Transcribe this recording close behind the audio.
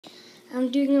I'm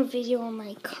doing a video on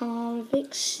my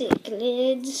Convict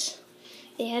cichlids.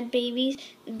 They had babies.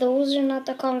 Those are not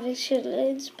the Convict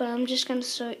cichlids, but I'm just going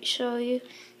to show you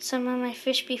some of my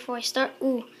fish before I start.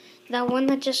 Ooh, that one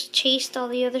that just chased all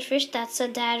the other fish, that's the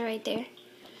dad right there.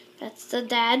 That's the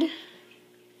dad.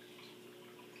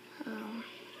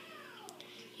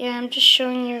 Yeah, I'm just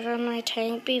showing you around my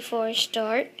tank before I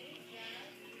start.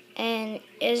 And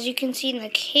as you can see in the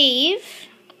cave,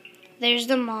 there's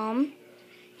the mom.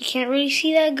 You can't really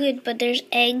see that good, but there's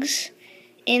eggs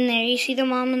in there. You see the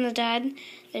mom and the dad?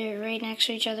 They're right next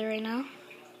to each other right now.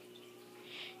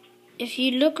 If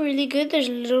you look really good, there's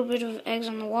a little bit of eggs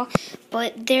on the wall,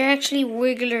 but they're actually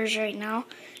wigglers right now.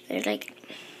 They're like,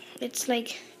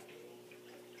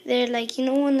 they're like, you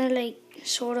know when they're like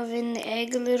sort of in the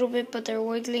egg a little bit, but they're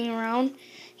wiggling around?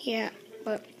 Yeah,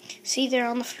 but see, they're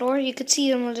on the floor. You could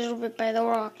see them a little bit by the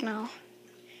rock now.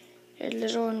 They're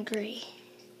little and gray.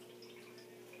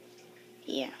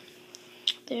 Yeah,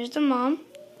 there's the mom.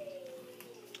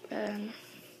 I'm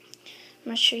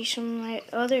going to show you some of my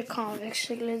other convict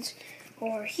cichlids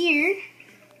over here.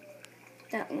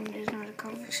 That one is not a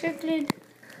convict cichlid.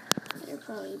 They're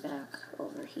probably back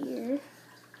over here.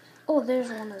 Oh, there's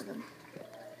one of them.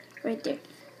 Right there.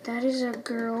 That is a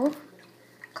girl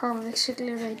convict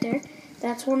cichlid right there.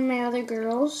 That's one of my other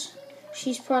girls.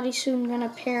 She's probably soon going to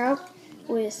pair up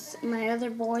with my other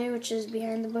boy, which is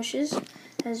behind the bushes.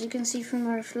 As you can see from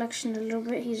the reflection a little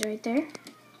bit, he's right there.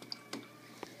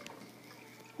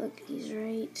 Look, he's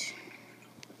right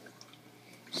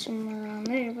somewhere around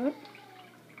there, but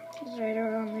he's right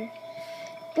around there.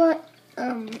 But,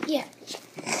 yeah.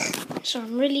 So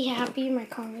I'm really happy my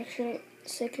convict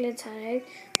cichlids had eggs.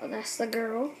 Oh, that's the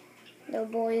girl. The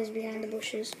boy is behind the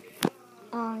bushes.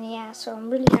 Yeah, so I'm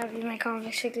really happy my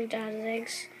convict cichlid had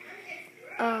eggs.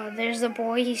 There's the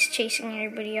boy. He's chasing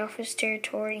everybody off his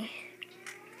territory.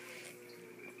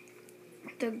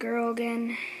 The girl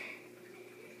again.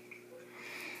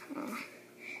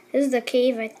 This is the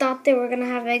cave. I thought they were gonna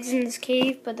have eggs in this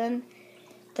cave, but then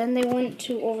they went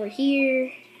to over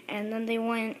here, and then they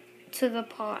went to the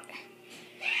pot,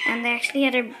 and they actually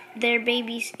had their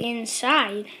babies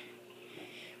inside,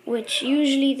 which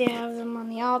usually they have them on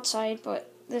the outside,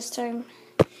 but this time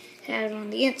they had them on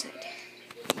the inside.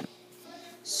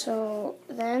 So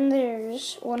then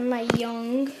there's one of my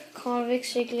young convict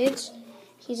cichlids.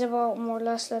 He's about more or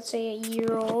less, let's say, a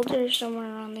year old or somewhere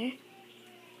around there.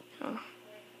 Oh.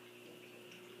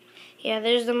 Yeah,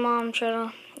 there's the mom trying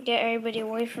to get everybody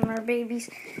away from her babies.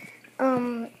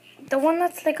 The one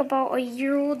that's like about a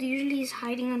year old usually is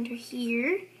hiding under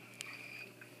here.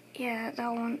 Yeah,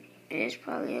 that one is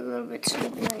probably a little bit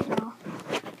sleepy right now.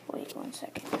 Wait 1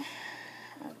 second.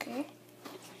 Okay.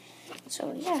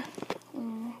 So yeah,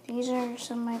 these are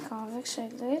some of my convict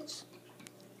cichlids.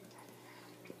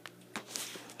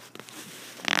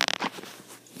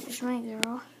 There's my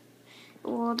girl.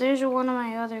 Well, there's one of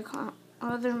my other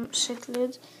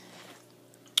cichlids,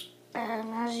 and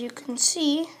as you can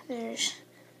see, there's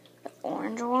the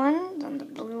orange one, then the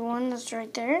blue one that's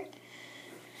right there.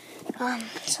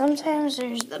 Sometimes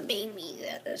there's the baby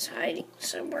that is hiding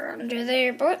somewhere under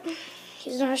there, but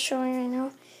he's not showing right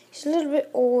now. He's a little bit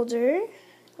older,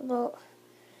 about,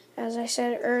 as I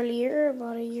said earlier,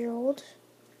 about a year old.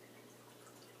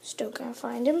 Still can't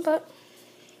find him, but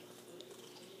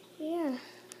yeah.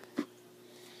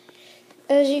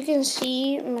 As you can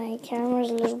see, my camera is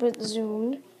a little bit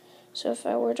zoomed. So if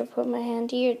I were to put my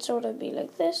hand here, it'd sort of be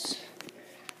like this.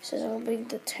 This is how big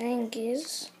the tank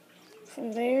is.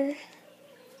 From there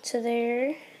to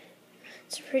there.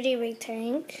 It's a pretty big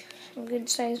tank. Some good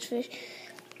sized fish.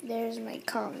 There's my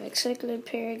convict cichlid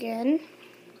pair again.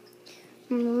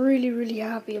 I'm really, really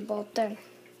happy about them.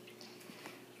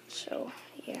 So,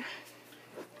 yeah.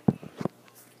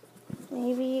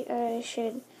 Maybe I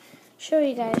should show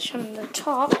you guys from the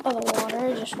top of the water.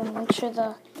 I just want to make sure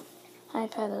the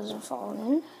iPad doesn't fall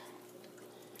in.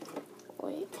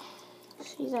 Wait,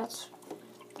 see, that's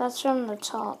from the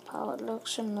top, how it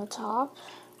looks from the top.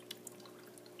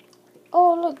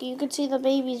 Oh, look, you can see the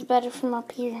babies better from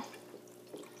up here.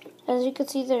 As you can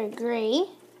see, they're gray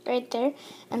right there,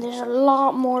 and there's a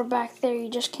lot more back there. You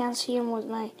just can't see them with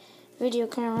my video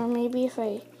camera. Maybe if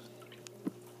I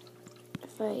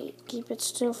keep it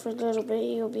still for a little bit,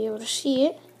 you'll be able to see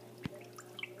it.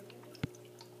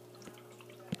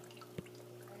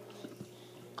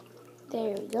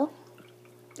 There we go.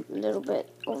 A little bit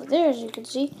over there, as you can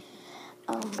see.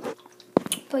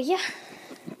 But yeah,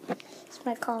 it's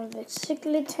my convict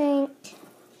cichlid tank.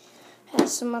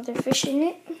 Has some other fish in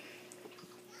it.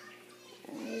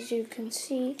 And as you can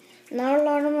see, not a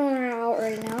lot of them are out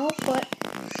right now, but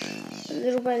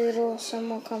little by little, some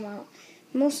will come out.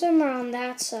 Most of them are on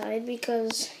that side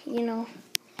because, you know,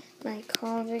 my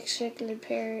convict cichlid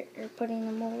pair are putting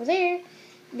them over there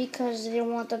because they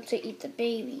don't want them to eat the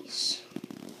babies.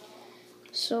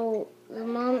 So the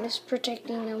mom is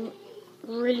protecting them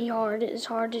really hard, as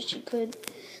hard as she could.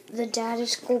 The dad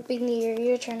is scoping the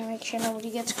area, trying to make sure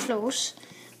nobody gets close.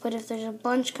 But if there's a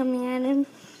bunch coming at him,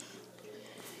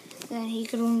 then he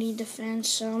could only defend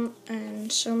some,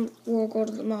 and some will go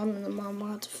to the mom, and the mom will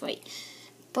have to fight.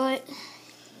 But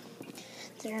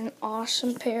they're an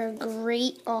awesome pair,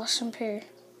 great, awesome pair.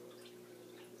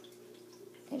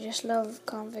 I just love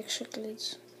convict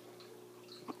cichlids.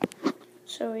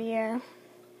 So yeah,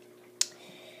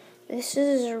 this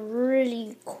is a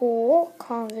really cool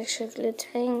convict cichlid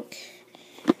tank.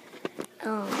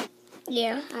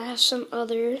 Yeah, I have some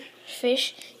other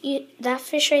fish. That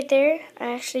fish right there,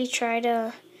 I actually tried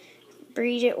to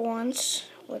breed it once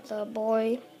with a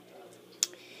boy.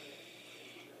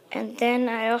 And then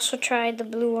I also tried the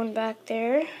blue one back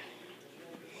there.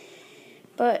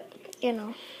 But, you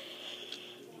know.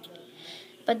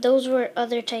 But those were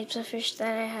other types of fish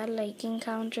that I had, like,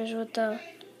 encounters with a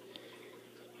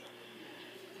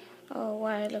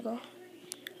while ago.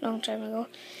 Long time ago.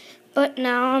 But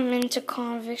now I'm into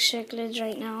convict cichlids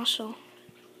right now, so.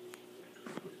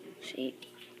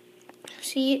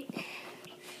 See,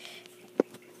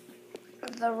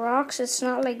 the rocks, it's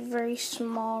not like very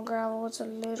small gravel, it's a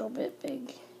little bit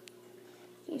big.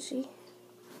 You see?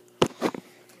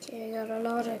 Okay, I got a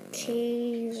lot of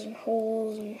caves and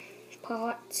holes and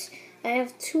pots. I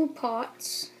have 2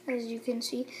 pots, as you can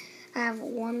see. I have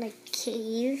one like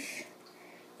cave,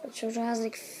 which has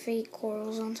like fake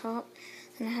corals on top.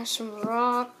 And I have some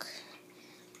rock,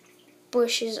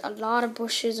 bushes, a lot of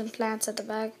bushes and plants at the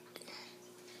back.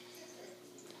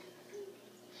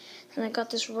 And I got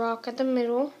this rock at the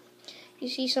middle. You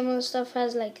see some of the stuff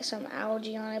has like some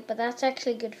algae on it, but that's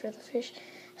actually good for the fish.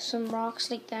 Some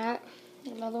rocks like that.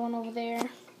 Another one over there.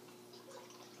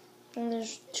 And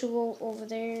there's 2 over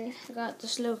there. I got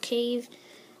this little cave,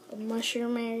 a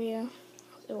mushroom area.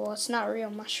 Well, it's not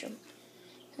real mushroom.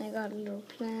 And I got a little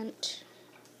plant.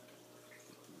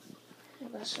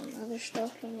 I got some other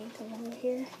stuff. Let me come over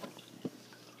here.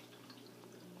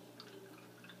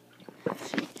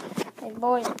 See, my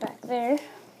boy's back there.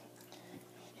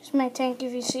 Here's my tank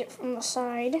if you see it from the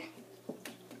side.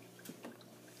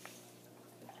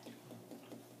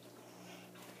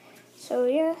 So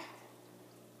yeah.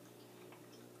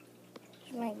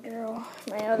 Here's my girl,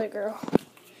 my other girl.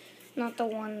 Not the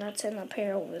one that's in the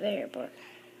pair over there, but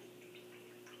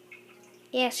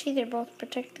yeah, see, they're both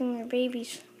protecting their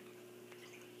babies.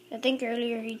 I think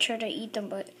earlier he tried to eat them,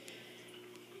 but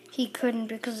he couldn't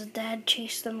because the dad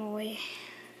chased them away.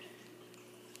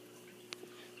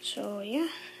 So yeah,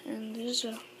 and this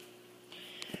is a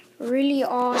really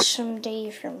awesome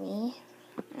day for me.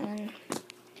 And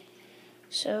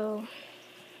so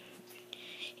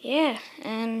yeah,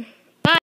 and